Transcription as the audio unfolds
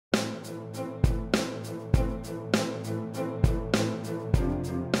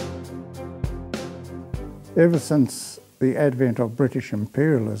Ever since the advent of British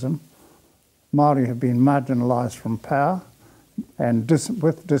imperialism, Maori have been marginalised from power, and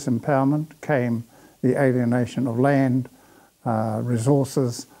with disempowerment came the alienation of land,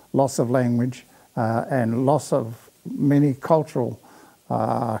 resources, loss of language, and loss of many cultural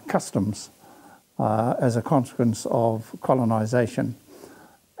customs as a consequence of colonisation.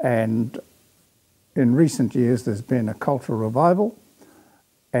 And in recent years there's been a cultural revival,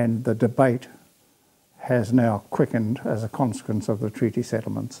 and the debate has now quickened as a consequence of the treaty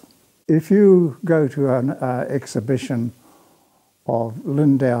settlements. If you go to an exhibition of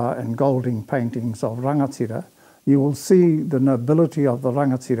Lindau and Golding paintings of rangatira, you will see the nobility of the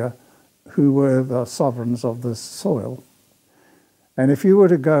rangatira who were the sovereigns of this soil. And if you were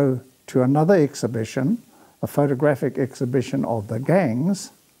to go to another exhibition, a photographic exhibition of the gangs,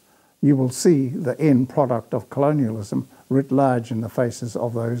 you will see the end product of colonialism writ large in the faces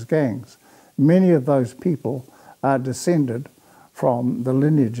of those gangs. Many of those people are descended from the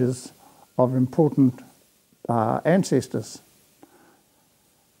lineages of important ancestors.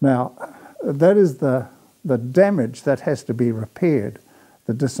 Now, that is the damage that has to be repaired,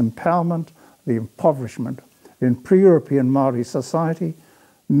 the disempowerment, the impoverishment. In pre-European Maori society,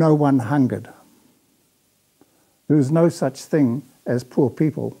 no one hungered. There was no such thing as poor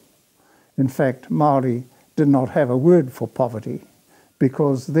people. In fact, Maori did not have a word for poverty,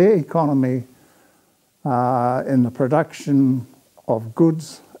 because their economy in the production of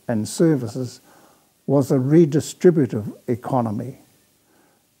goods and services was a redistributive economy,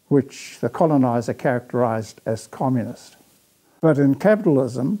 which the coloniser characterised as communist. But in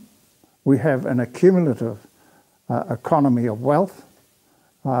capitalism, we have an accumulative economy of wealth,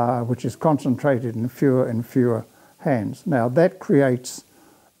 which is concentrated in fewer and fewer hands. Now, that creates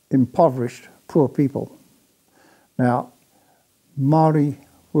impoverished, poor people. Now, Maori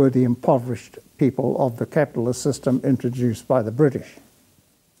were the impoverished people of the capitalist system introduced by the British.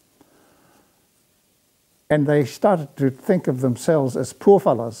 And they started to think of themselves as poor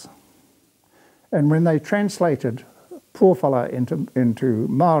fellas. And when they translated poor fella into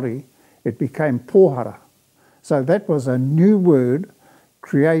Maori, it became pohara. So that was a new word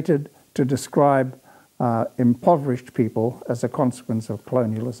created to describe impoverished people as a consequence of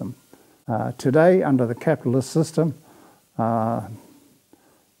colonialism. Today, under the capitalist system,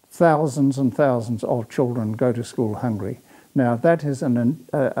 thousands and thousands of children go to school hungry. Now, that is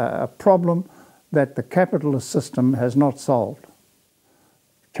a problem that the capitalist system has not solved.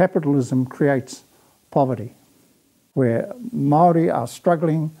 Capitalism creates poverty, where Maori are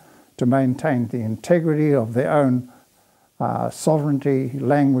struggling to maintain the integrity of their own sovereignty,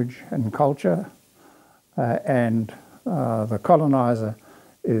 language and culture, and the coloniser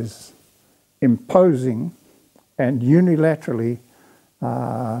is imposing and unilaterally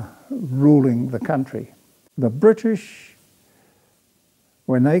ruling the country. The British,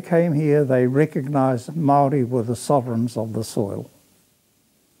 when they came here, they recognised Maori were the sovereigns of the soil.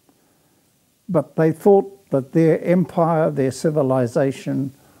 But they thought that their empire, their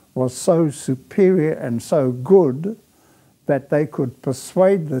civilization, was so superior and so good that they could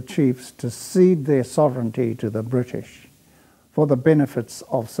persuade the chiefs to cede their sovereignty to the British for the benefits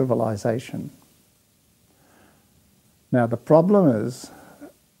of civilization. Now, the problem is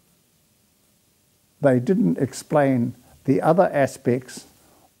they didn't explain the other aspects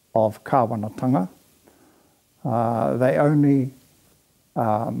of kāwanatanga. They only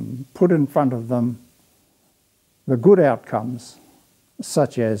put in front of them the good outcomes,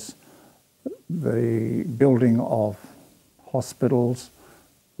 such as the building of hospitals,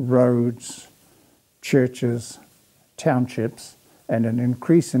 roads, churches, townships, and an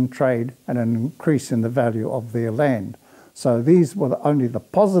increase in trade and an increase in the value of their land. So these were only the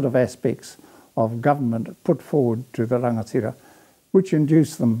positive aspects of government put forward to the rangatira, which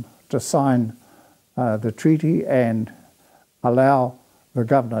induced them to sign the treaty and allow the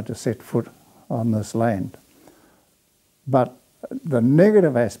governor to set foot on this land. But the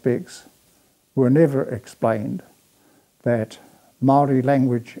negative aspects were never explained, that Maori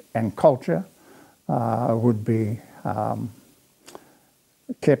language and culture would be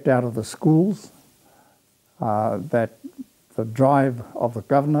kept out of the schools, that the drive of the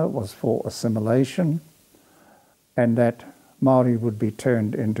governor was for assimilation, and that Maori would be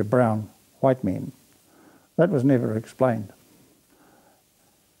turned into brown white men. That was never explained.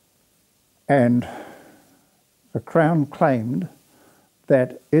 And the Crown claimed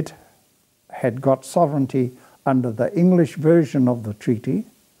that it had got sovereignty under the English version of the treaty,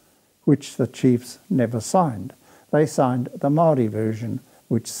 which the chiefs never signed. They signed the Maori version,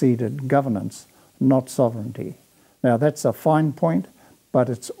 which ceded governance, not sovereignty. Now, that's a fine point, but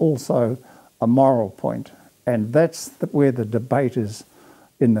it's also a moral point, And that's where the debate is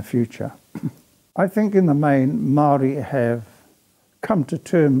in the future. I think in the main, Maori have come to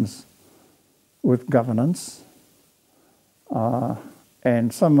terms with governance,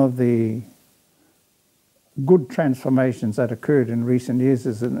 and some of the good transformations that occurred in recent years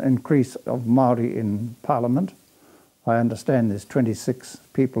is an increase of Maori in Parliament. I understand there's 26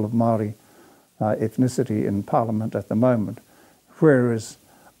 people of Maori ethnicity in Parliament at the moment, whereas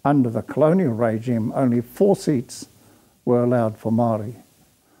under the colonial regime only 4 seats were allowed for Maori.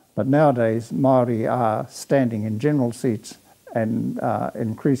 But nowadays Maori are standing in general seats and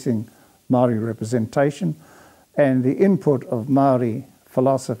increasing Maori representation, and the input of Maori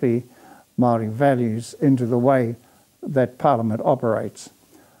philosophy, Maori values into the way that Parliament operates.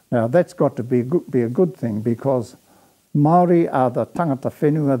 Now that's got to be a good thing, because Maori are the tangata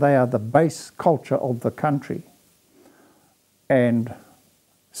whenua, they are the base culture of the country. And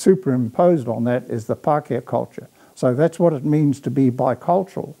superimposed on that is the Pākehā culture. So that's what it means to be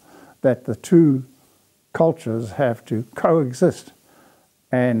bicultural, that the two cultures have to coexist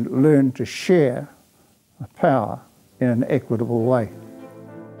and learn to share power in an equitable way.